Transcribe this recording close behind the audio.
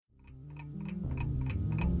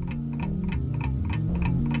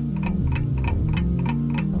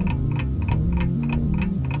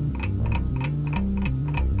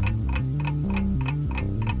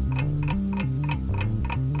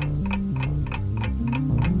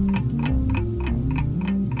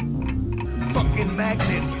Fucking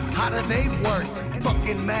magnets, how do they work?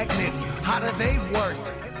 Fucking magnets, how do they work?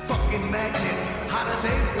 Fucking magnets, how do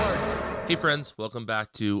they work? Hey friends, welcome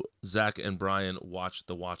back to Zach and Brian Watch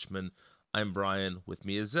the Watchmen. I'm Brian, with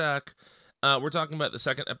me is Zach. We're talking about the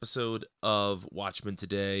second episode of Watchmen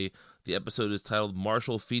today. The episode is titled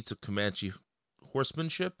Martial Feats of Comanche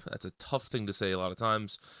Horsemanship. That's a tough thing to say a lot of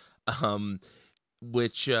times.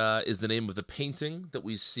 Which is the name of the painting that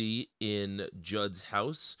we see in Judd's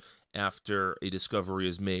house after a discovery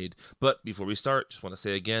is made. But before we start, just want to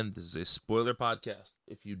say again, this is a spoiler podcast.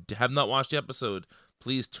 If you have not watched the episode,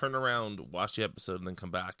 please turn around, watch the episode, and then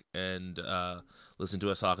come back and listen to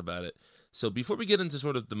us talk about it. So before we get into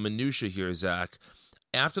sort of the minutia here, Zach,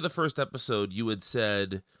 after the first episode, you had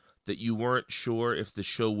said that you weren't sure if the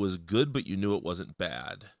show was good, but you knew it wasn't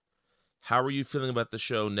bad. How are you feeling about the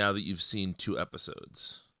show now that you've seen 2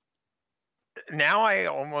 episodes? Now I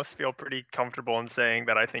almost feel pretty comfortable in saying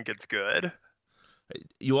that I think it's good.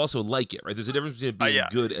 You also like it, right? There's a difference between being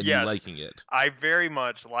good and you liking it. I very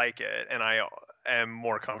much like it, and I am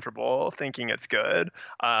more comfortable thinking it's good.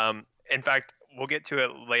 In fact, we'll get to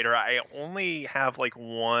it later. I only have like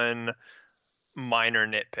one minor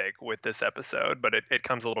nitpick with this episode, but it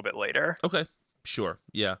comes a little bit later. Okay, sure,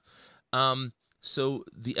 yeah. So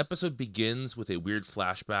the episode begins with a weird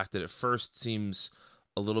flashback that at first seems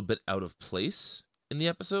a little bit out of place in the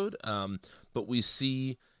episode, but we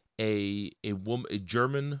see a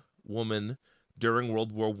German woman during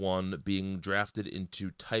World War I being drafted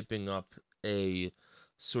into typing up a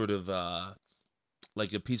sort of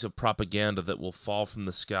like a piece of propaganda that will fall from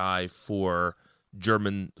the sky for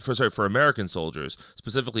American soldiers,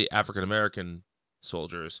 specifically African American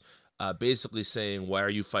soldiers. Basically saying, why are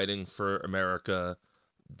you fighting for America?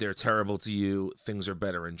 They're terrible to you. Things are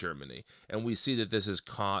better in Germany. And we see that this is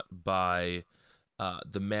caught by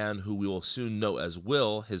the man who we will soon know as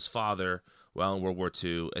Will, his father, while in World War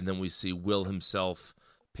II. And then we see Will himself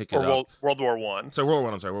pick it up. World War I. Sorry, World War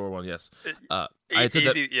I. I'm sorry, World War I, yes. I had said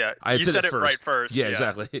easy, that, yeah. I had you said said it first. Right first. Yeah,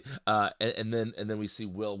 exactly. And then we see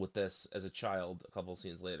Will with this as a child a couple of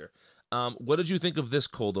scenes later. What did you think of this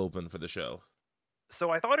cold open for the show? So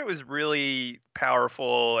I thought it was really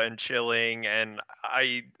powerful and chilling, and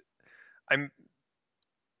I'm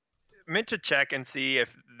meant to check and see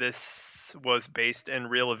if this was based in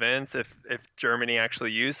real events, if Germany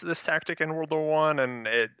actually used this tactic in World War One, and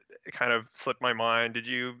it kind of slipped my mind. Did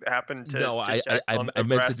you happen to? No, to check I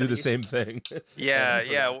meant to do the same thing.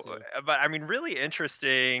 Yeah. But I mean, really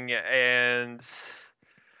interesting and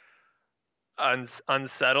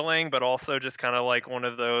unsettling, but also just kind of like one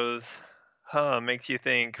of those makes you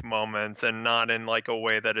think moments, and not in like a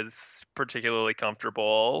way that is particularly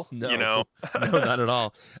comfortable. No, you know? No, not at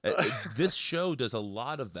all. This show does a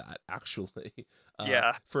lot of that, actually.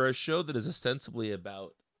 Yeah. For a show that is ostensibly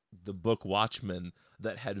about the book Watchmen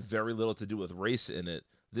that had very little to do with race in it,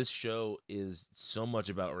 this show is so much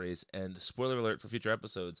about race, and spoiler alert for future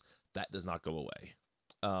episodes, that does not go away.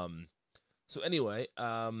 So anyway,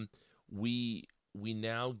 we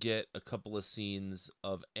now get a couple of scenes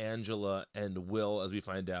of Angela and Will, as we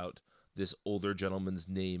find out this older gentleman's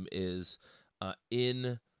name is,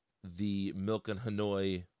 in the Milk and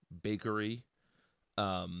Hanoi bakery.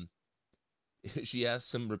 She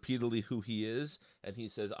asks him repeatedly who he is, and he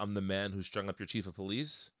says, "I'm the man who strung up your chief of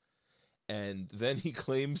police." And then he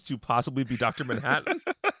claims to possibly be Dr. Manhattan.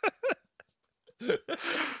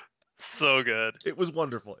 So good. It was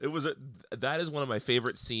wonderful. That is one of my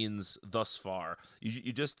favorite scenes thus far.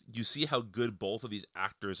 You see how good both of these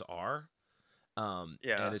actors are. And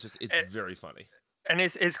it's very funny. And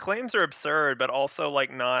his claims are absurd, but also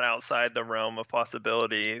like not outside the realm of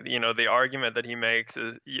possibility. You know, the argument that he makes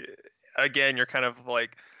is, again, you're kind of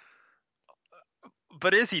like,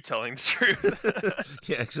 but is he telling the truth?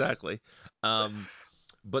 Yeah, exactly.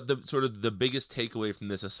 But the biggest takeaway from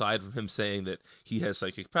this, aside from him saying that he has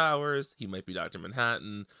psychic powers, he might be Dr.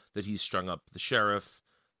 Manhattan, that he's strung up the sheriff,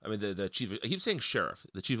 the chief, I keep saying sheriff,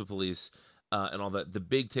 the chief of police, and all that. The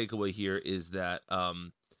big takeaway here is that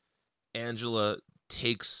Angela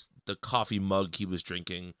takes the coffee mug he was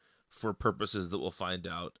drinking for purposes that we'll find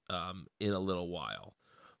out in a little while.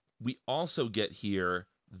 We also get here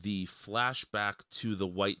the flashback to the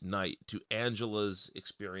White Knight, to Angela's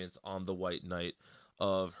experience on the White Knight,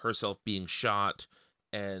 of herself being shot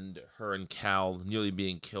and her and Cal nearly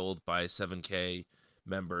being killed by 7K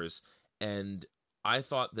members. And I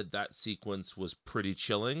thought that sequence was pretty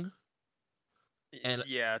chilling. And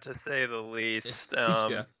yeah, to say the least.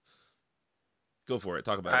 Yeah. Go for it.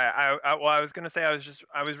 Talk about it. I was going to say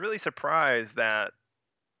I was really surprised that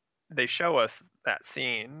they show us that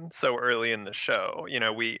scene so early in the show. You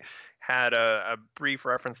know, we had a brief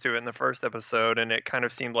reference to it in the first episode, and it kind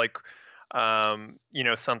of seemed like you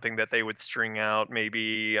know, something that they would string out,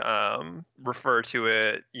 maybe refer to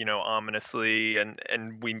it, you know, ominously, and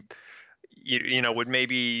we, you know, would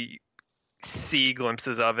maybe see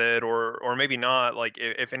glimpses of it, or maybe not, like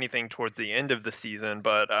if anything towards the end of the season,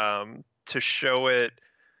 but to show it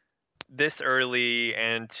this early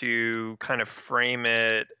and to kind of frame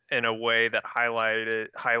it in a way that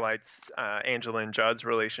highlights Angela and Judd's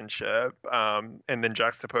relationship, and then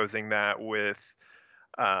juxtaposing that with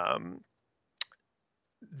um,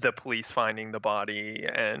 the police finding the body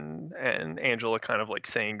and Angela kind of like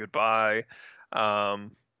saying goodbye.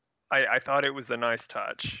 Um, I thought it was a nice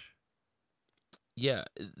touch. Yeah,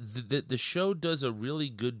 the show does a really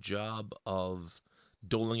good job of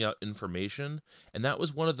doling out information, and that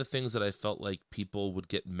was one of the things that I felt like people would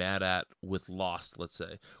get mad at with Lost, let's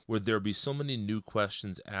say, where there'd be so many new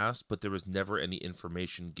questions asked, but there was never any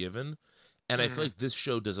information given. And I feel like this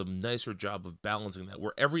show does a nicer job of balancing that,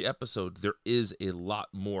 where every episode there is a lot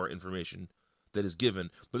more information that is given,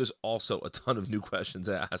 but there's also a ton of new questions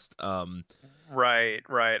asked. Right,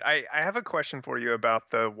 right. I have a question for you about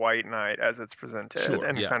the White Knight as it's presented, Sure,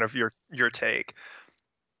 and yeah. kind of your take.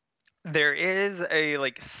 There is a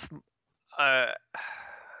like uh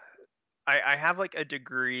I have like a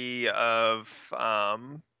degree of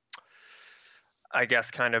I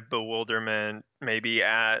guess kind of bewilderment maybe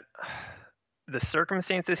at the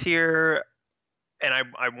circumstances here, and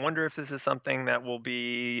I wonder if this is something that will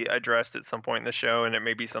be addressed at some point in the show, and it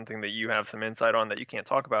may be something that you have some insight on that you can't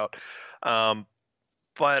talk about. Um,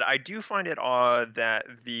 but I do find it odd that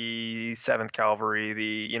the Seventh Cavalry,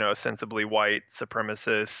 the, you know, ostensibly white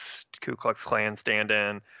supremacist Ku Klux Klan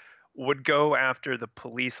stand-in, would go after the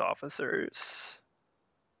police officers.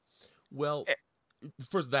 Well, Eh,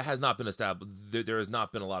 first, that has not been established. There has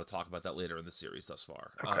not been a lot of talk about that later in the series thus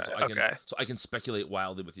far. Okay, So okay, I can speculate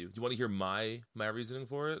wildly with you. Do you want to hear my reasoning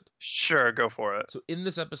for it? sure, go for it. So in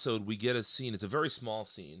this episode, we get a scene. It's a very small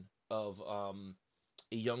scene of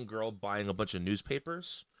a young girl buying a bunch of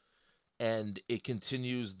newspapers, and it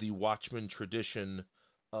continues the Watchmen tradition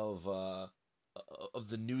of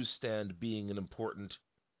the newsstand being an important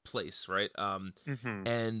place, right? Hmm.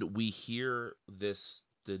 And we hear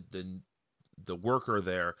the worker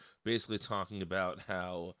there basically talking about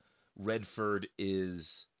how Redford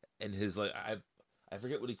is, and his, like, I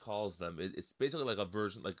forget what he calls them. It's basically like a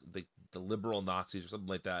version, like the liberal Nazis or something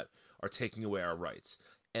like that are taking away our rights.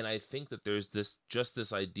 And I think that there's this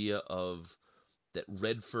idea of that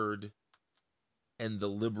Redford and the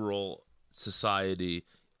liberal society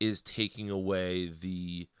is taking away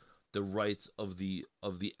the rights of the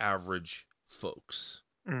average folks.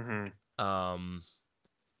 Hmm. Um,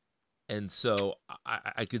 and so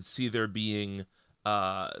I could see there being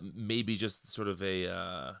maybe just sort of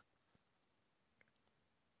a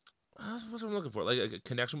what's what I'm looking for, like a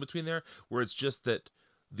connection between there, where it's just that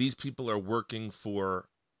these people are working for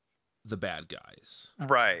the bad guys.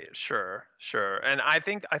 Right, sure, sure. And I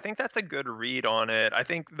think that's a good read on it. I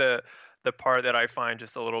think the part that I find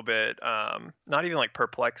just a little bit not even like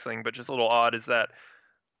perplexing, but just a little odd is that,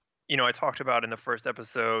 you know, I talked about in the first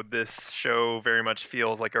episode, this show very much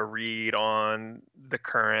feels like a read on the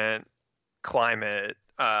current climate,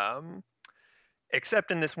 except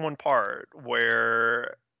in this one part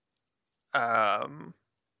where um,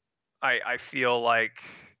 I feel like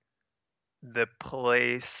the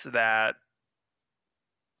place that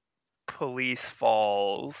police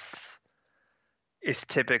falls is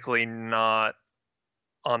typically not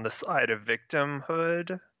on the side of victimhood.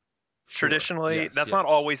 Sure. Traditionally, Yes. that's not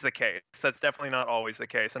Yes. always the case. That's definitely not always the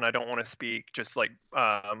case, and I don't want to speak just like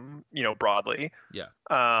you know, broadly. Yeah.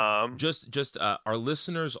 Um, Just our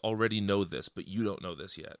listeners already know this, but you don't know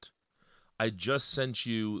this yet. I just sent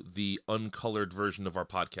you the uncolored version of our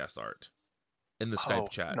podcast art in the Skype oh,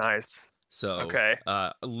 chat. nice. So, Okay.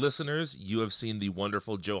 listeners, you have seen the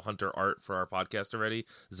wonderful Joe Hunter art for our podcast already.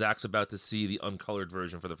 Zach's about to see the uncolored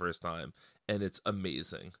version for the first time, and it's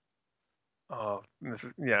amazing. Oh, this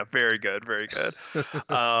is, yeah, very good, very good.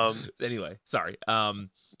 Um, Anyway, sorry.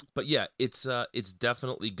 But yeah, it's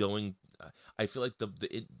definitely going. I feel like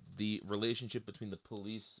the relationship between the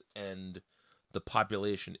police and the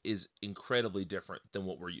population is incredibly different than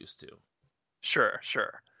what we're used to. sure,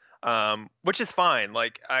 sure. Which is fine.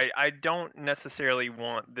 Like I don't necessarily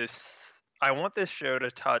want this. I want this show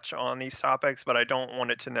to touch on these topics, but I don't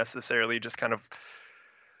want it to necessarily just kind of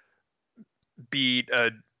beat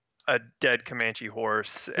a dead Comanche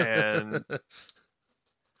horse and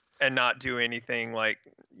not do anything like,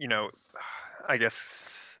 you know, I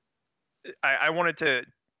guess I wanted to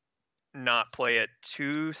not play it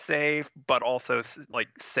too safe, but also like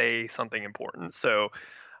say something important. So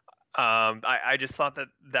I just thought that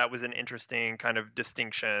that was an interesting kind of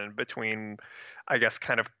distinction between, I guess,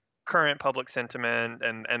 kind of current public sentiment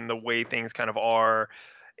and the way things kind of are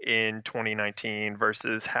in 2019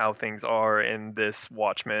 versus how things are in this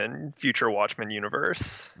future Watchmen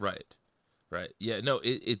universe. Right. Right. Yeah. No.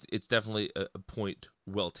 It's definitely a point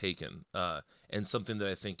well taken, and something that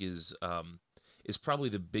I think is probably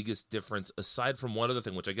the biggest difference, aside from one other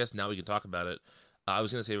thing, which I guess now we can talk about it. I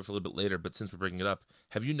was going to save it for a little bit later, but since we're bringing it up,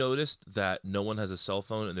 have you noticed that no one has a cell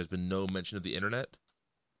phone and there's been no mention of the internet?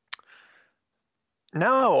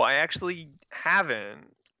 No, I actually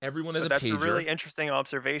haven't. Everyone has But a that's a pager. really interesting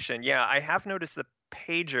observation. Yeah, I have noticed the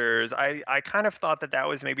pagers. I kind of thought that that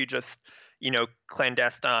was maybe just,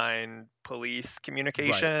 clandestine police Right.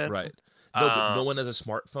 communication. Right. No, but no Um, one has a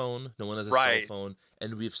smartphone. No one has a cell right. phone,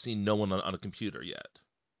 and we've seen no one on a computer yet.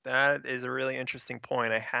 That is a really interesting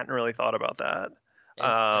point. I hadn't really thought about that. And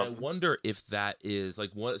I Um, wonder if that is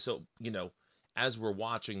like what. So as we're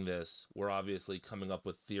watching this, we're obviously coming up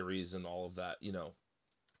with theories and all of that.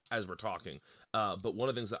 As we're talking. But one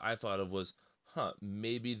of the things that I thought of was,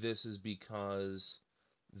 maybe this is because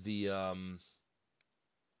the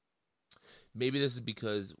maybe this is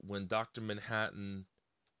because when Dr. Manhattan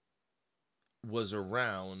was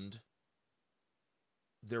around,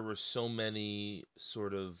 there were so many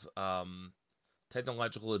sort of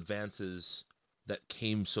technological advances that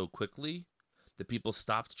came so quickly that people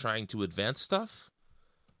stopped trying to advance stuff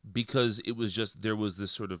because it was just there was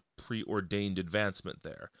this sort of preordained advancement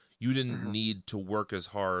there. You didn't mhm. need to work as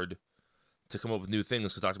hard to come up with new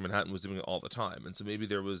things because Dr. Manhattan was doing it all the time. And so maybe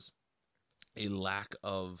there was a lack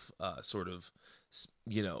of sort of,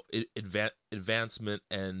 advancement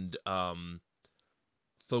and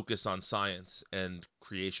focus on science and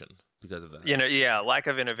creation because of that. Yeah, lack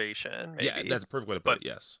of innovation Yeah, maybe. that's a perfect way to put But it.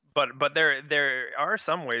 Yes. but there are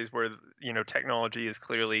some ways where technology is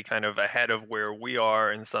clearly kind of ahead of where we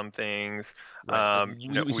are in some things. Right. Like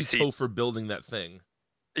we We see see, Topher building that thing.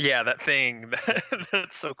 yeah, that thing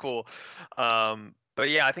that's so cool. But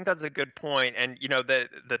yeah, I think that's a good point. And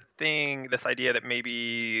the thing, this idea that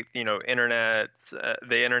maybe the internet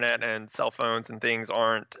and cell phones and things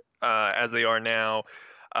aren't as they are now,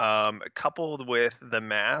 coupled with the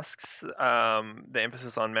masks, the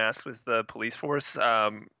emphasis on masks with the police force.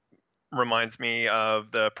 Reminds me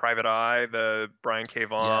of the Private Eye, the Brian K. Yes.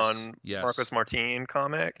 Vaughan, Marcos Yes. Martin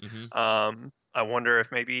comic. Hmm. I wonder if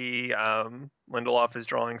maybe Lindelof is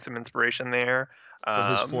drawing some inspiration there. From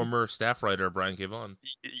his Um, former staff writer Brian K. Vaughan.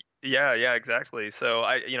 yeah, yeah, exactly. So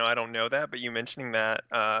I don't know that, but you mentioning that,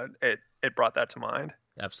 it brought that to mind.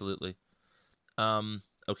 Absolutely.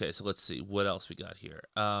 Okay, so let's see what else we got here.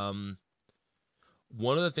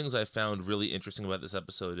 One of the things I found really interesting about this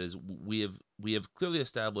episode is we have clearly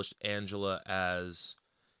established Angela as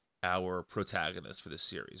our protagonist for this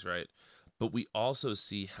series, right? But we also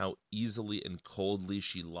see how easily and coldly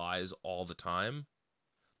she lies all the time.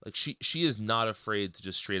 Like she is not afraid to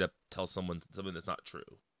just straight up tell someone something that's not true.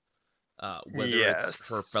 Whether it's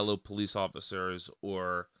her Yes. fellow police officers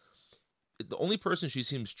or the only person she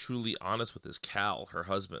seems truly honest with is Cal, her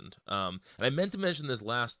husband. And I meant to mention this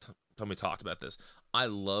last time we talked about this. I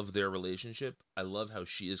love their relationship. I love how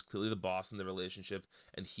she is clearly the boss in the relationship,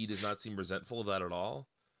 and he does not seem resentful of that at all.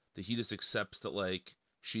 That he just accepts that like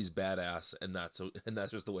she's badass, and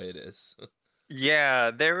that's just the way it is. Yeah,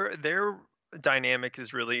 their dynamic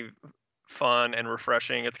is really fun and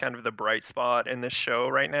refreshing. It's kind of the bright spot in this show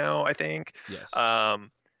right now, I think. Yes.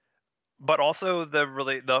 Um, but also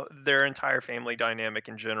their entire family dynamic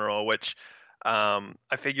in general, which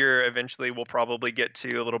I figure eventually we'll probably get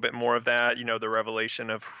to a little bit more of that. The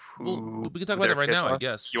revelation of Well, who we can talk about their that right kids now, I are.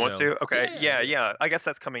 guess. You want to? Okay, Yeah, yeah, yeah, yeah. yeah. I guess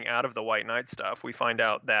that's coming out of the White Knight stuff. We find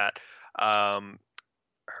out that um,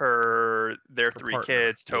 their Her three partner.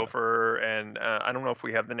 kids, Yeah. Topher, and I don't know if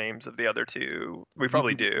we have the names of the other two. We We,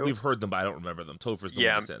 probably we do. we've heard them, but I don't remember them. Topher's the one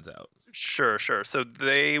Yeah, that stands out. sure, sure. So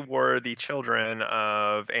they were the children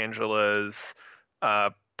of Angela's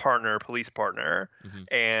partner, police partner, Hmm.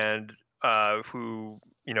 and who,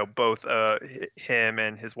 both him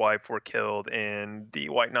and his wife were killed in the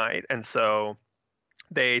White Knight. And so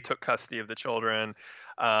they took custody of the children,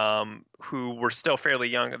 who were still fairly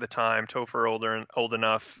young at the time. Topher old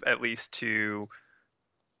enough at least to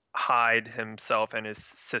hide himself and his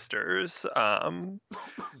sisters. And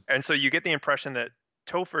so you get the impression that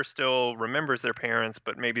Topher still remembers their parents,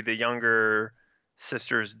 but maybe the younger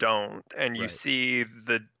sisters don't. And you Right. see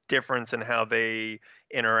the difference in how they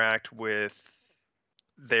interact with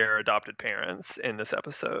their adopted parents in this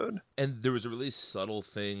episode. And there was a really subtle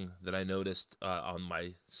thing that I noticed on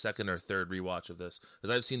my second or third rewatch of this,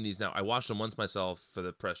 because I've seen these now. I watched them once myself for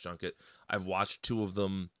the press junket. I've watched two of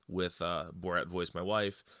them with Borat voice, my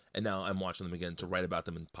wife, and now I'm watching them again to write about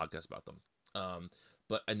them and podcast about them.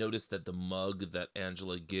 But I noticed that the mug that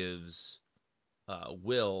Angela gives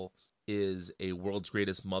Will is a World's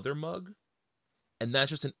Greatest Mother mug, and that's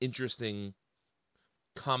just an interesting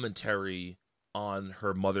commentary on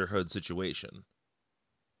her motherhood situation.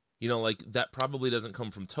 You know, like, that probably doesn't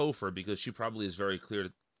come from Topher, because she probably is very clear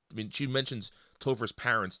to, I mean, she mentions Topher's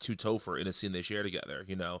parents to Topher in a scene they share together,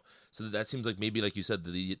 you know? So that seems like, maybe like you said,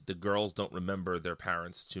 the girls don't remember their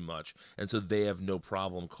parents too much, and so they have no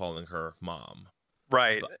problem calling her mom.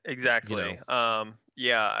 Right, But, exactly. you know,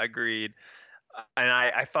 Yeah, agreed. And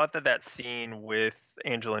I thought that scene with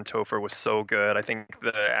Angela and Topher was so good. I think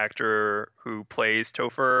the actor who plays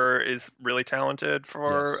Topher is really talented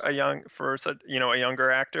for yes. such, a younger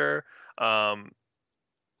actor. Um,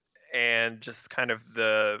 and just kind of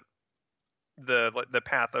the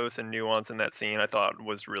pathos and nuance in that scene I thought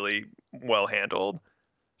was really well handled.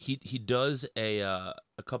 He does a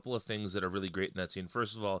couple of things that are really great in that scene.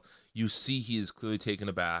 First of all, you see he is clearly taken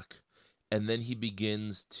aback, and then he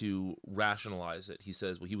begins to rationalize it. He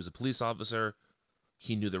says, well, he was a police officer,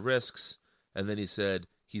 he knew the risks, and then he said,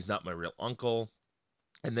 he's not my real uncle,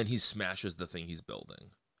 and then he smashes the thing he's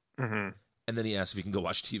building. Hmm. And then he asks if he can go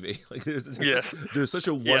watch TV. Like, Yes. there's such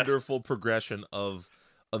a Yes. wonderful progression of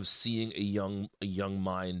seeing a young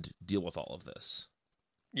mind deal with all of this.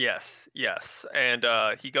 Yes, yes. And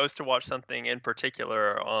he goes to watch something in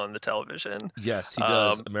particular on the television. Yes, he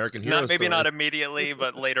does. American Hero Maybe not Story. immediately,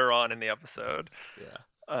 but later on in the episode. Yeah.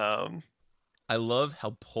 Um, I love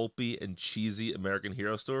how pulpy and cheesy American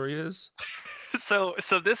Hero Story is. so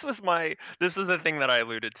this was the thing that I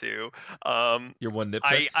alluded to. Your one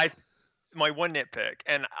nitpick? I my one nitpick,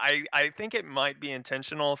 and I think it might be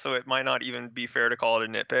intentional, so it might not even be fair to call it a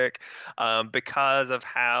nitpick, because of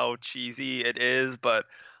how cheesy it is. But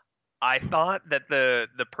I thought that the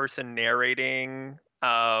person narrating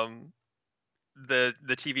the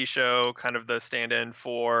TV show, kind of the stand-in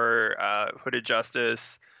for Hooded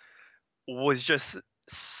Justice, was just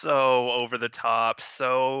so over the top,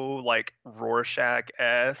 so like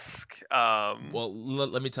Rorschach-esque. Well,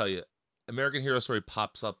 let me tell you, American Hero Story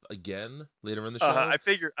pops up again later in the show, I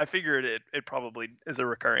figured it probably is a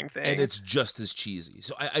recurring thing, and it's just as cheesy.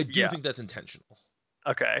 So I do think that's intentional.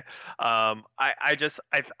 Okay. I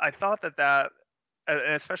thought that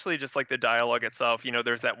and especially just like the dialogue itself,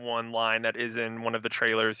 there's that one line that is in one of the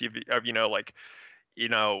trailers of, like,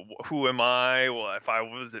 who am I? Well, if I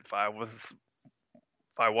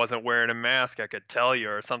wasn't wearing a mask, I could tell you,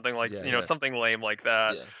 or something like, Yeah, yeah, something lame like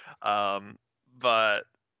that. yeah. But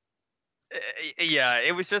yeah,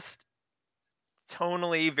 it was just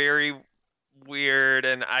tonally very weird,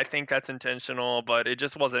 and I think that's intentional, but it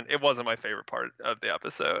wasn't my favorite part of the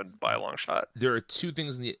episode by a long shot. There are two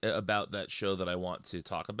things about that show that I want to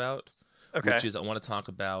talk about, Okay. which is, I want to talk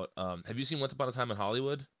about, have you seen Once Upon a Time in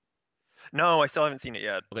Hollywood? No, I still haven't seen it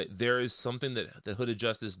yet. Okay, there is something that the Hooded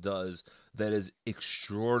Justice does that is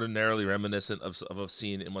extraordinarily reminiscent of a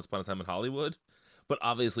scene in Once Upon a Time in Hollywood, but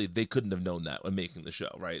obviously they couldn't have known that when making the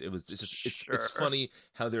show, right? It's funny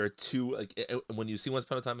how there are two, like, when you see Once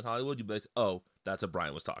Upon a Time in Hollywood, you'd be like, oh, that's what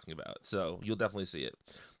Brian was talking about. So you'll definitely see it.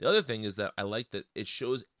 The other thing is that I like that it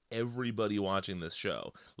shows everybody watching this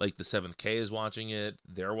show. Like, the Seventh K is watching it,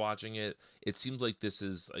 they're watching it. It seems like this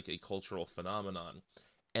is like a cultural phenomenon.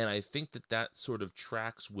 And I think that sort of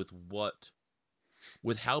tracks with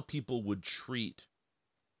how people would treat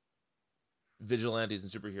vigilantes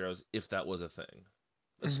and superheroes if that was a thing.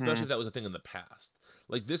 Especially if that was a thing in the past.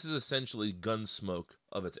 Like, this is essentially Gunsmoke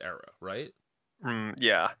of its era, right?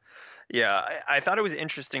 Yeah. Yeah, I thought it was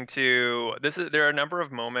interesting too. There are a number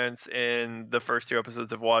of moments in the first two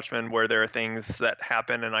episodes of Watchmen where there are things that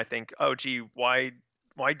happen, and I think, oh, gee, why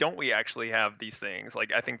don't we actually have these things?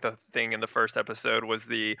 Like, I think the thing in the first episode was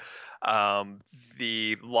the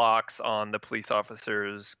locks on the police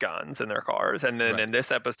officers' guns in their cars, and then Right. in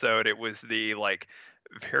this episode, it was the, like,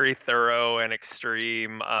 very thorough and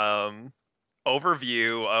extreme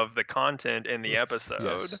overview of the content in the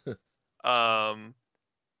episode. Yes. Um,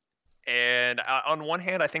 and on one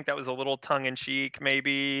hand, I think that was a little tongue in cheek,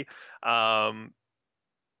 maybe, but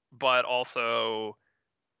also,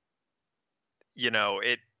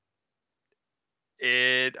 it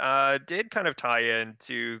did kind of tie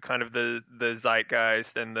into kind of the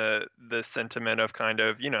zeitgeist and the sentiment of kind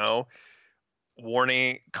of,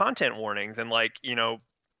 content warnings, and, like,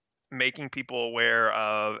 making people aware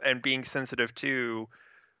of and being sensitive to,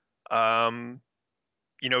 um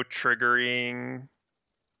triggering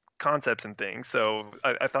concepts and things. So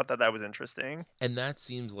I thought that was interesting. And that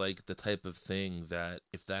seems like the type of thing that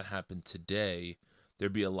if that happened today,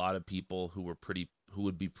 there'd be a lot of people who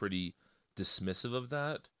would be pretty dismissive of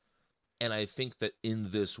that. And I think that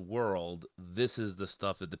in this world, this is the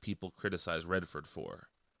stuff that the people criticize Redford for.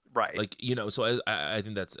 Right. Like, so I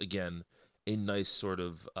think that's, again, a nice sort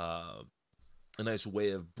of, a nice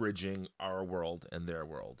way of bridging our world and their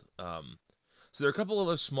world. So there are a couple of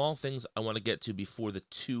other small things I want to get to before the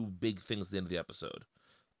two big things at the end of the episode.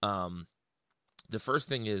 The first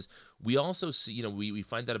thing is we also see, we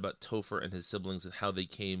find out about Topher and his siblings and how they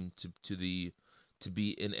came to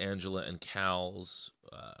be in Angela and Cal's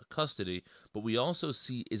custody. But we also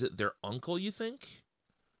see, is it their uncle, you think,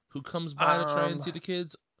 who comes by to try and see the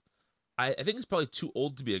kids? I think he's probably too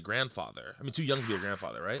old to be a grandfather. I mean, too young to be a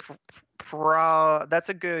grandfather, right? That's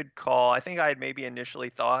a good call. I think I had maybe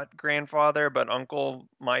initially thought grandfather, but uncle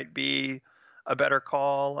might be a better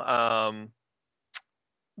call.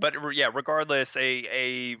 But yeah, regardless,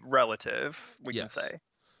 a relative, we can say.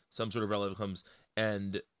 Some sort of relative comes,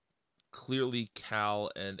 and clearly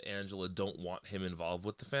Cal and Angela don't want him involved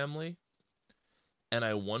with the family. And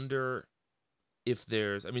I wonder if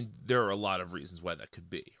there are a lot of reasons why that could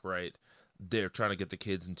be, right? They're trying to get the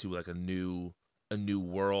kids into like a new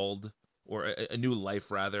world, or a new life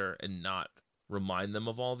rather, and not remind them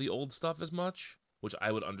of all the old stuff as much, which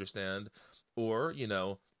I would understand. Or,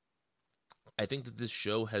 I think that this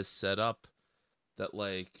show has set up that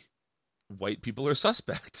like white people are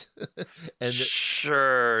suspect. And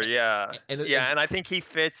sure, yeah. And I think he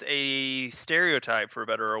fits a stereotype, for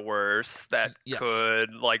better or worse, that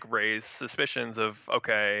could like raise suspicions of,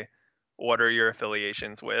 okay, what are your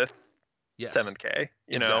affiliations with 7th K,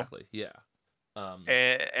 exactly. Yeah.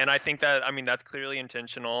 And I think that, that's clearly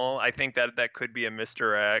intentional. I think that could be a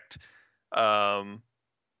misdirect.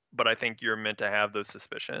 But I think you're meant to have those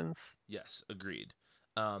suspicions. Yes, agreed.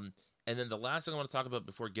 And then the last thing I want to talk about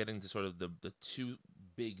before getting to sort of the two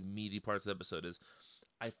big meaty parts of the episode is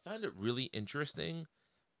I find it really interesting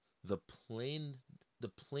the plain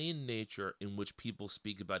nature in which people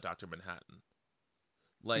speak about Dr. Manhattan.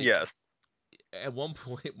 Like, yes. At one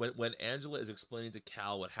point when Angela is explaining to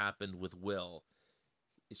Cal what happened with Will,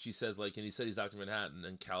 she says like, and he said he's Dr. Manhattan,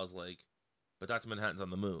 and Cal's like, but Dr. Manhattan's on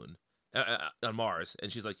the moon. On Mars,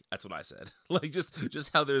 and she's like, that's what I said. Like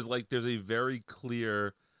just how there's a very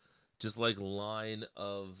clear just like line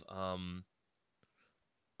of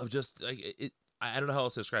just like it. I don't know how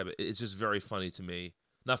else to describe it. It's just very funny to me.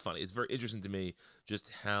 Not funny. It's very interesting to me just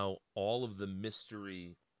how all of the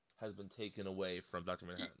mystery has been taken away from Dr.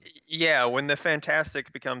 Manhattan. Yeah, when the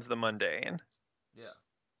fantastic becomes the mundane. Yeah,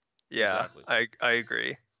 exactly. I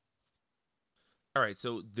agree. All right,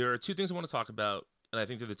 so there are two things I want to talk about. And I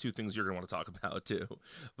think they're the two things you're going to want to talk about, too.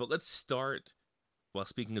 But let's start, while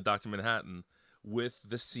speaking of Dr. Manhattan, with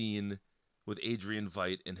the scene with Adrian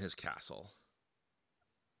Veidt in his castle.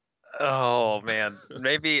 Oh, man.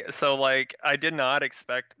 Maybe, so, like, I did not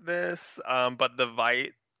expect this, but the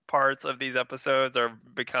Veidt parts of these episodes are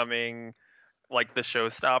becoming, like, the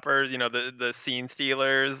showstoppers, the scene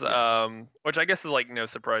stealers, yes. Which I guess is, like, no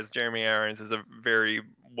surprise. Jeremy Irons is a very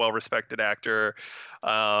well-respected actor.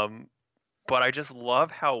 But I just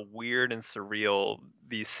love how weird and surreal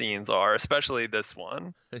these scenes are, especially this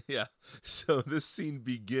one. Yeah. So this scene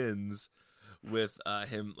begins with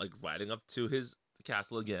him like riding up to his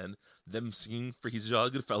castle again, them singing for He's a Jolly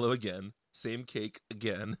Good Fellow again, same cake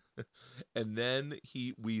again. And then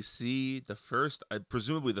we see the first,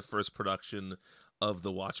 presumably the first production of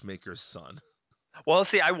The Watchmaker's Son. Well,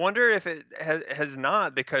 see, I wonder if it has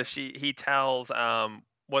not, because he tells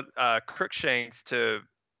Crookshanks to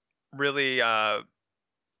really to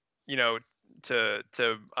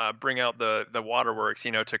bring out the waterworks,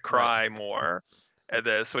 to cry more at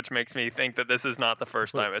this, which makes me think that this is not the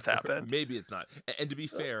first time it's happened. Maybe it's not. And to be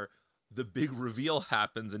fair, the big reveal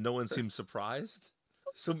happens and no one seems surprised.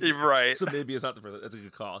 So right. So maybe it's not the first. That's a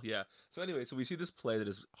good call. Yeah. So anyway, so we see this play that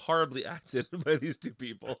is horribly acted by these two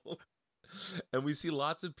people. And we see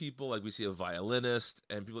lots of people, like we see a violinist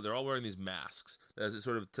and people, they're all wearing these masks. That's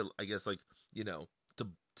sort of to, I guess, like,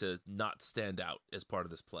 to not stand out as part of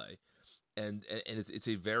this play. And it's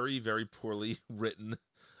a very, very poorly written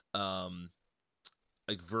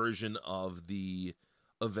like version of the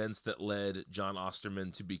events that led John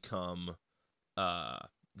Osterman to become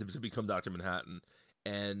Dr. Manhattan.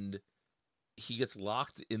 And he gets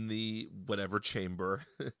locked in the whatever chamber.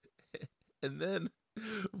 And then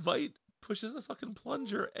Veidt pushes a fucking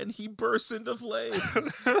plunger and he bursts into flames.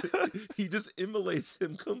 He just immolates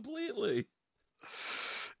him completely.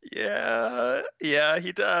 Yeah,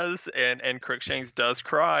 he does, and Crookshanks does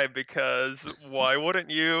cry because why wouldn't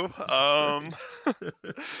you? Um,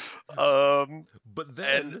 But and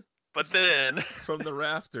then but then from the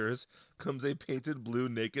rafters comes a painted blue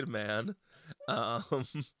naked man, um,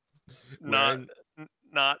 not wearing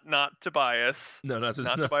not Tobias, no, not just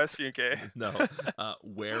not no, Tobias Funke. no,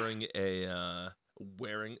 wearing a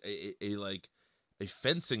like a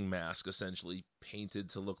fencing mask, essentially painted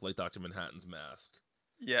to look like Doctor Manhattan's mask,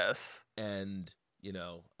 Yes, and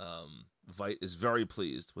Veidt is very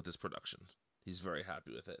pleased with this production. He's very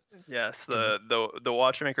happy with it. yes. And The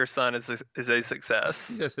Watchmaker's son is a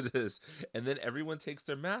success. yes, it is. And then everyone takes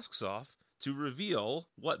their masks off to reveal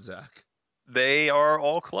what, Zach? They are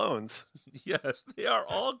all clones. Yes, they are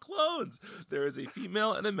all clones. There is a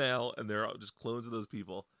female and a male, and they're all just clones of those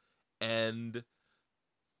people. And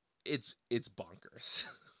it's bonkers.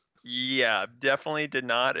 Yeah, definitely did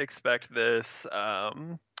not expect this.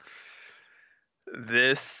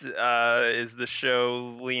 This is the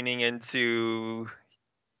show leaning into,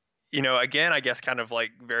 again, I guess kind of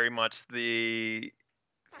like very much the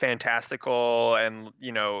fantastical and,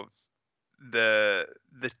 the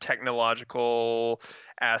technological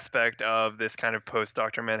aspect of this kind of post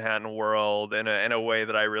Dr. Manhattan world in a way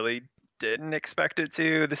that I really didn't expect it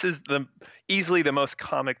to. This is the easily the most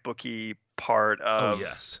comic booky part Oh of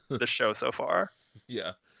yes. the show so far.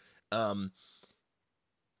 Yeah. Um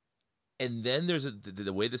and then there's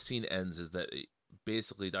the way the scene ends is that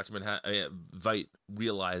basically Dr. Manhattan Veidt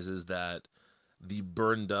realizes that the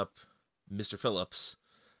burned up Mr. Phillips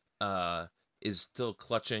is still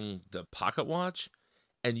clutching the pocket watch,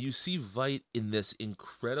 and you see Veidt in this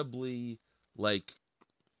incredibly, like,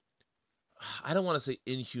 I don't want to say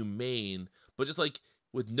inhumane, but just like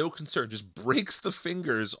with no concern, just breaks the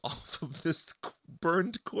fingers off of this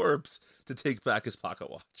burned corpse to take back his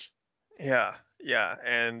pocket watch. Yeah,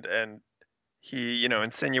 and he,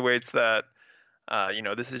 insinuates that,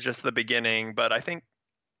 this is just the beginning. But I think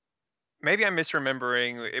maybe I'm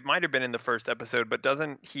misremembering. It might have been in the first episode, but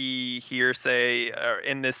doesn't he here say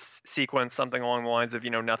in this sequence something along the lines of,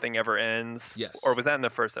 nothing ever ends? Or Yes. was that in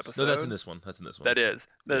the first No, that's in episode? this one. That's in this one. That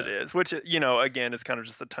Yeah. is, which, again, is kind of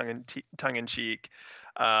just a tongue in cheek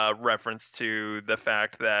reference to the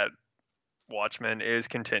fact that Watchmen is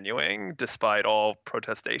continuing despite all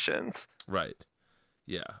protestations. Right.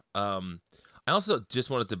 Yeah. I also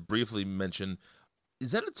just wanted to briefly mention,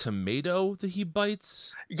 is that a tomato that he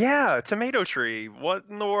bites? Yeah, tomato tree. What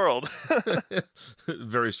in the world?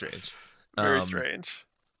 Very strange. Very Um, strange.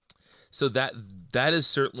 so that is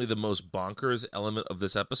certainly the most bonkers element of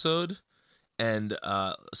this episode. And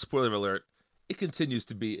spoiler alert, it continues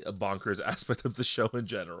to be a bonkers aspect of the show in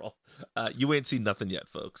general. You ain't seen nothing yet,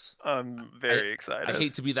 folks. I'm I, very excited. I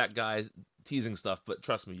hate to be that guy teasing stuff, but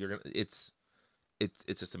trust me, you're gonna. It's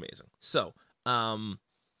just amazing. So,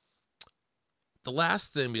 the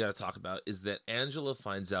last thing we got to talk about is that Angela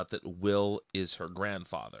finds out that Will is her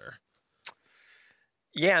grandfather.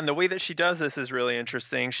 Yeah, and the way that she does this is really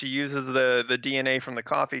interesting. She uses the DNA from the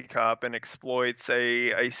coffee cup and exploits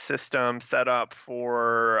a system set up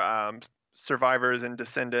for survivors and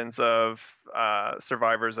descendants of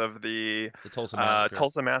survivors of the The Tulsa massacre.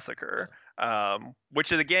 Tulsa massacre.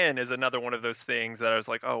 Which is, again, is another one of those things that I was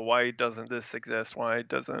like, oh, why doesn't this exist? Why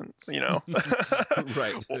doesn't,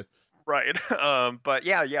 Right. Well, right. But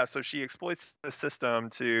yeah. So she exploits the system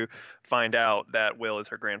to find out that Will is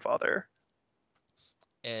her grandfather.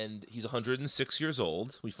 And he's 106 years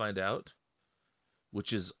old, we find out,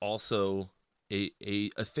 which is also a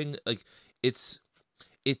thing. Like, it's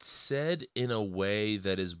said in a way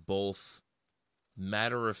that is both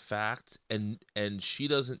matter of fact, and she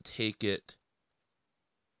doesn't take it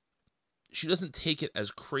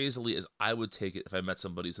as crazily as I would take it if I met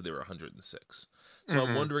somebody who said they were 106. So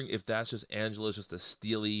I'm wondering if that's just Angela's just a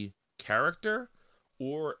steely character,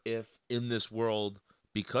 or if in this world,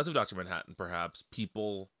 because of Dr. Manhattan, perhaps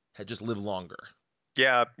people had just lived longer.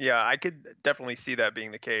 Yeah, I could definitely see that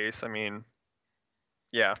being the case. I mean,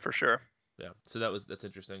 yeah, for sure. Yeah, so that's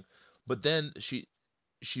interesting. But then she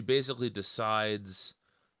basically decides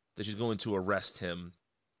that she's going to arrest him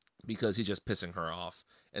because he's just pissing her off.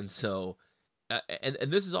 And so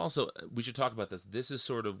and this is also, we should talk about this. This is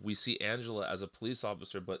sort of, we see Angela as a police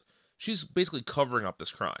officer, but she's basically covering up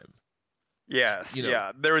this crime. Yes, You know,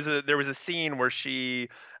 yeah. There was a scene where she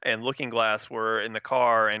and Looking Glass were in the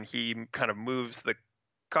car, and he kind of moves the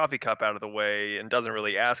coffee cup out of the way and doesn't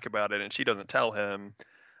really ask about it, and she doesn't tell him.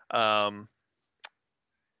 Um,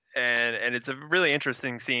 and it's a really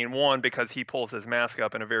interesting scene. One, because he pulls his mask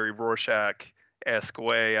up in a very Rorschach-esque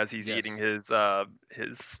way as he's eating yes.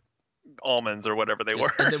 his almonds or whatever they Yes.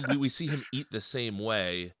 were. And then we see him eat the same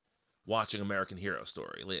way watching American Hero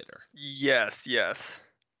Story later. Yes, yes.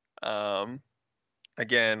 Again,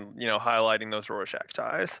 highlighting those Rorschach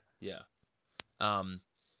ties. Yeah. Um,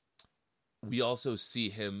 we also see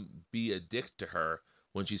him be a dick to her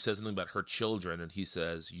when she says something about her children, and he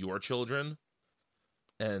says, "Your children,"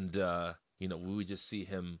 and we just see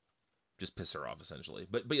him just piss her off essentially.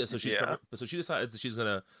 But yeah, so she decides that she's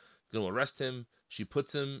gonna arrest him. She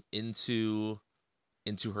puts him into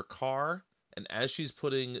her car, and as she's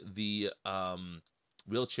putting the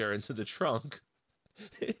wheelchair into the trunk,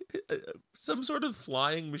 some sort of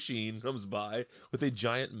flying machine comes by with a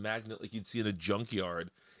giant magnet like you'd see in a junkyard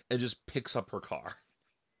and just picks up her car.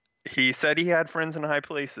 He said he had friends in high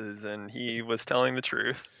places, and he was telling the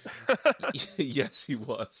truth. Yes, he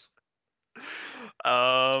was.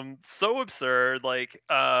 So absurd. Like,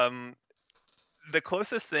 the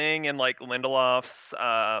closest thing in like Lindelof's,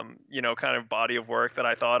 kind of body of work that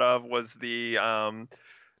I thought of was the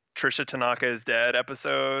Trisha Tanaka is Dead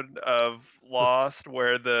episode of Lost,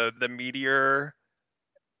 where the meteor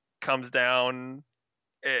comes down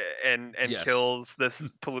and Yes. kills this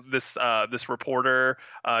reporter,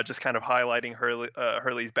 just kind of highlighting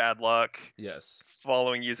Hurley's bad luck. Yes.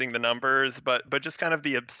 Following using the numbers, but just kind of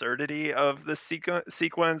the absurdity of the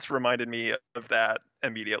sequence reminded me of that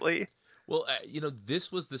immediately. Well,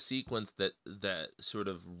 this was the sequence that sort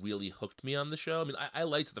of really hooked me on the show. I mean, I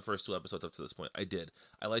liked the first two episodes up to this point. I did.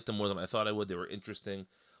 I liked them more than I thought I would. They were interesting.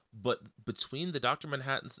 But between the Dr.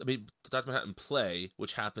 Manhattan play,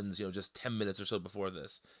 which happens, just 10 minutes or so before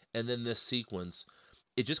this, and then this sequence,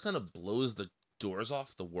 it just kind of blows the doors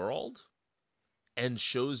off the world and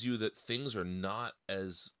shows you that things are not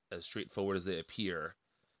as straightforward as they appear,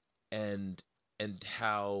 and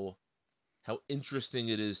how interesting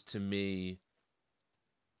it is to me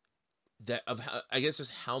that I guess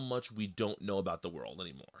just how much we don't know about the world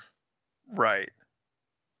anymore. Right.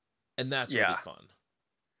 And that's really fun.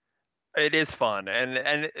 It is fun,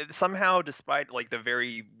 and somehow, despite like the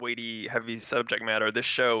very weighty, heavy subject matter, this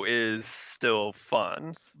show is still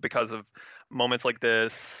fun because of moments like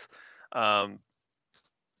this. The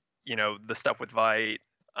stuff with Veidt.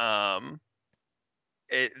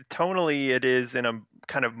 Tonally, it is in a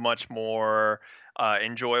kind of much more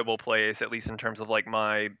enjoyable place, at least in terms of like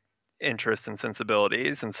my interests and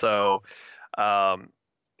sensibilities, and so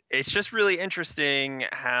it's just really interesting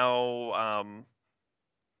how.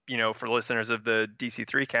 For listeners of the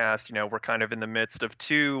DC3 cast, we're kind of in the midst of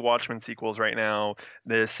two Watchmen sequels right now,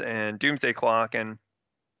 this and Doomsday Clock. And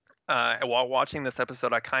while watching this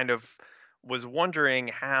episode, I kind of was wondering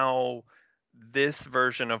how this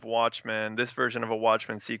version of Watchmen, this version of a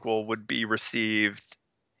Watchmen sequel would be received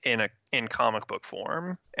in comic book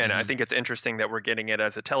form. And I think it's interesting that we're getting it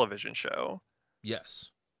as a television show. Yes.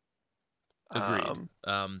 Agreed.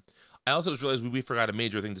 I also just realized we forgot a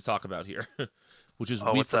major thing to talk about here. Which is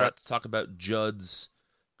we forgot to talk about Judd's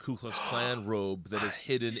Ku Klux Klan robe that is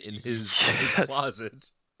hidden in his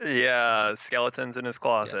closet. Yeah, skeletons in his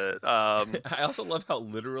closet. Yes. I also love how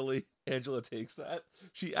literally Angela takes that.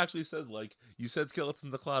 She actually says, like, "You said skeleton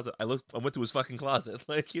in the closet. I went to his fucking closet."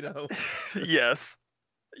 Like, Yes.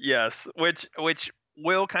 Which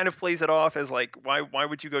Will kind of plays it off as like, why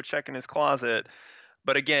would you go check in his closet?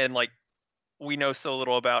 But again, like, we know so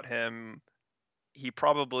little about him. He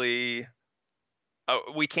probably.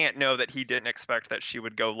 We can't know that he didn't expect that she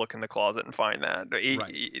would go look in the closet and find that.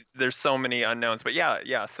 There's so many unknowns, but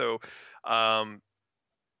yeah. So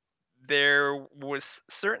there was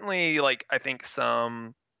certainly, like, I think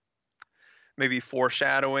some maybe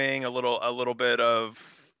foreshadowing, a little bit of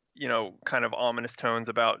kind of ominous tones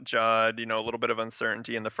about Judd. A little bit of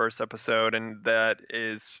uncertainty in the first episode, and that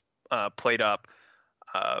is played up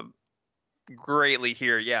greatly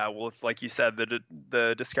here. Yeah, well, like you said,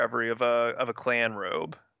 the discovery of a Klan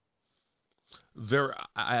robe.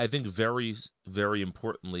 I think very, very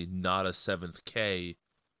importantly, not a Seventh K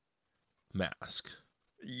mask.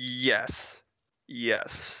 Yes.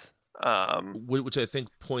 Which I think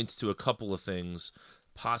points to a couple of things,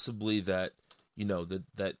 possibly that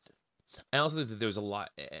that. I also think that there's a lot,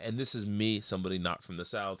 and this is me, somebody not from the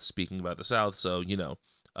South, speaking about the South, so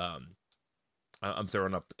I'm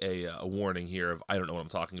throwing up a warning here of I don't know what I'm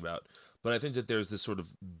talking about. But I think that there's this sort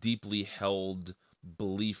of deeply held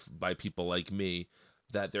belief by people like me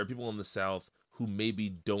that there are people in the South who maybe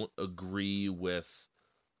don't agree with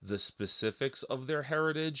the specifics of their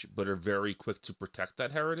heritage, but are very quick to protect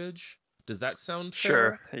that heritage. Does that sound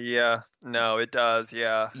fair? Sure. Yeah. No, it does.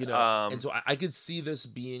 Yeah. And so I could see this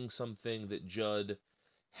being something that Judd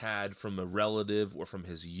had from a relative or from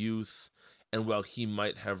his youth. And while he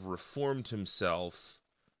might have reformed himself,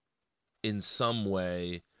 in some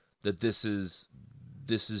way that this is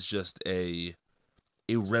just a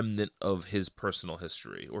remnant of his personal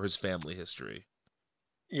history or his family history.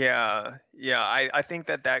 Yeah, I think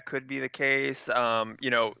that could be the case.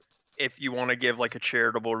 If you want to give like a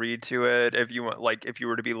charitable read to it, if you want, like, if you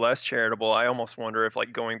were to be less charitable, I almost wonder if,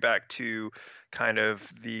 like, going back to kind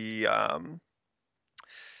of the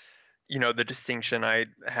the distinction I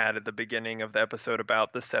had at the beginning of the episode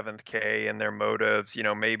about the Seventh K and their motives,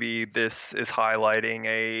 maybe this is highlighting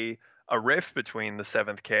a rift between the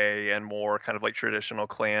Seventh K and more kind of like traditional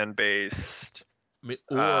clan based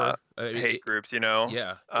hate groups,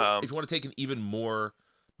 Yeah. If you want to take an even more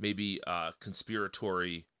maybe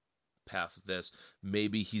conspiratory path of this,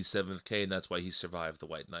 maybe he's 7th K and that's why he survived the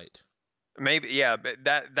White Knight. Maybe, yeah, but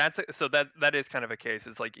that is kind of a case.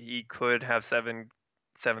 It's like he could have 7th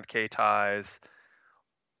K ties,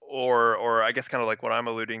 or I guess kind of like what I'm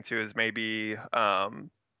alluding to is maybe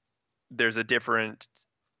there's a difference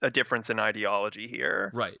in ideology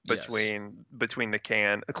here, right? Between the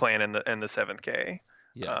clan and the 7th K.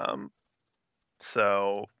 Yeah.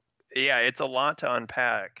 So yeah, it's a lot to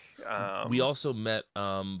unpack. We also met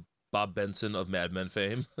Bob Benson of Mad Men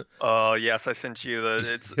fame. Oh yes, I sent you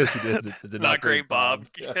Yes, you did. The not great Bob.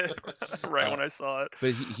 Right when I saw it.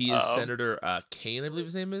 But he is Senator Kane, I believe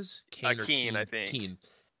his name is Keen, I think. Keen,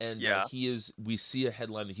 and yeah, he is. We see a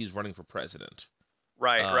headline that he's running for president.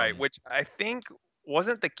 Right. Which I think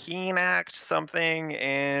wasn't the Keene Act something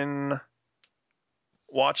in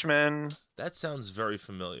Watchmen. That sounds very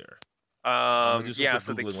familiar. So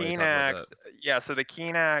the Keene Act. Yeah, so the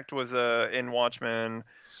Keene Act was in Watchmen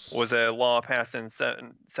was a law passed in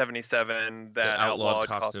 1977 that outlawed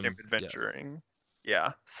costume adventuring.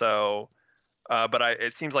 Yeah. So, but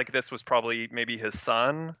it seems like this was probably maybe his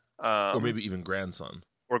son, or maybe even grandson.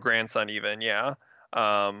 Or grandson even. Yeah.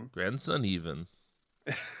 Grandson even.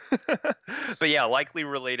 But yeah, likely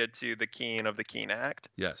related to the Keene of the Keene Act.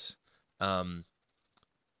 Yes.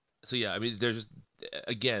 So yeah, I mean, there's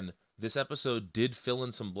again, this episode did fill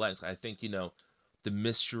in some blanks. I think, the not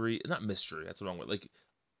mystery, that's the wrong word. Like,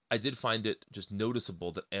 I did find it just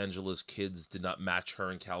noticeable that Angela's kids did not match her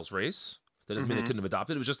and Cal's race. That doesn't mean they couldn't have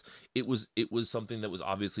adopted. It was just, it was something that was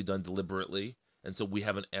obviously done deliberately. And so we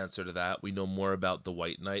have an answer to that. We know more about the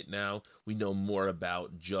White Knight now. We know more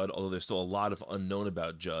about Judd, although there's still a lot of unknown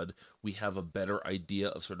about Judd. We have a better idea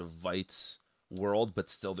of sort of Veight's world, but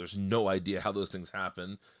still there's no idea how those things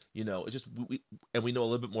happen. It just we know a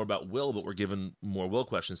little bit more about Will, but we're given more Will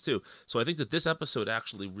questions too. So I think that this episode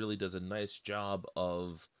actually really does a nice job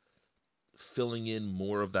of filling in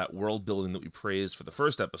more of that world building that we praised for the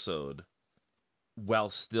first episode, while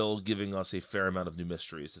still giving us a fair amount of new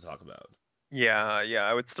mysteries to talk about. Yeah,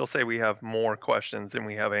 I would still say we have more questions than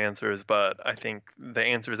we have answers, but I think the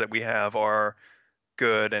answers that we have are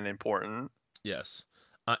good and important. Yes.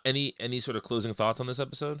 Any sort of closing thoughts on this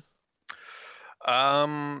episode?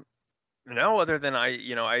 No, other than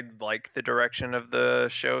I like the direction of the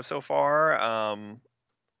show so far.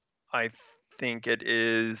 I think it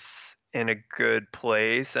is in a good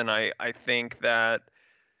place, and I think that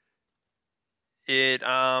it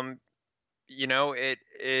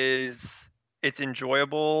it's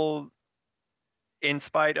enjoyable in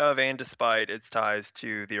spite of and despite its ties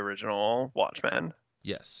to the original Watchmen.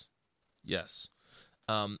 Yes.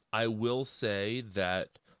 I will say that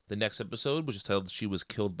the next episode, which is titled "She Was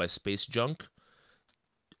Killed by Space Junk,"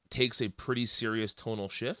 takes a pretty serious tonal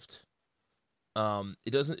shift.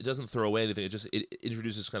 It doesn't throw away anything. It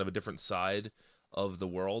introduces kind of a different side of the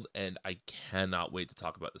world, and I cannot wait to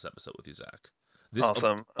talk about this episode with you, Zach.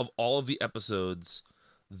 Awesome. Of all of the episodes,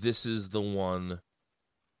 this is the one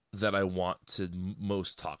that I want to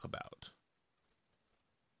most talk about.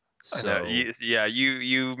 So,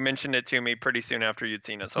 you mentioned it to me pretty soon after you'd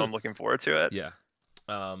seen it, so I'm looking forward to it. Yeah.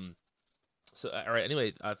 So all right.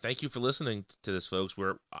 Anyway, thank you for listening to this, folks.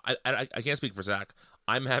 I can't speak for Zach.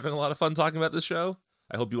 I'm having a lot of fun talking about this show.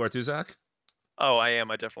 I hope you are too, Zach. Oh, I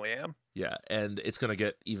am. I definitely am. Yeah, and it's going to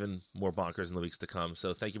get even more bonkers in the weeks to come.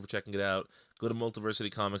 So thank you for checking it out. Go to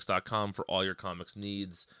multiversitycomics.com for all your comics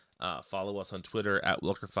needs. Follow us on Twitter at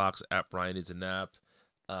WilkerFox, at Brian Needs a Nap.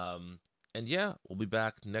 And yeah, we'll be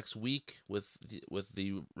back next week with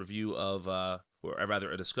the review of, or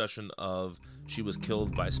rather a discussion of She Was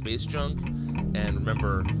Killed by Space Junk. And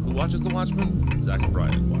remember, who watches The Watchmen? Zach and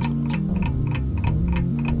Brian watch The Watchmen.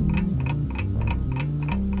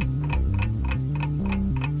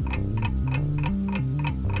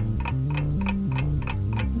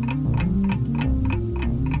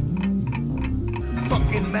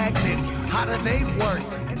 Fucking magnets, how do they work?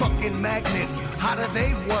 Fucking magnets, how do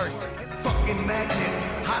they work? Fucking magnets,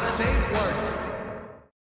 how do they work?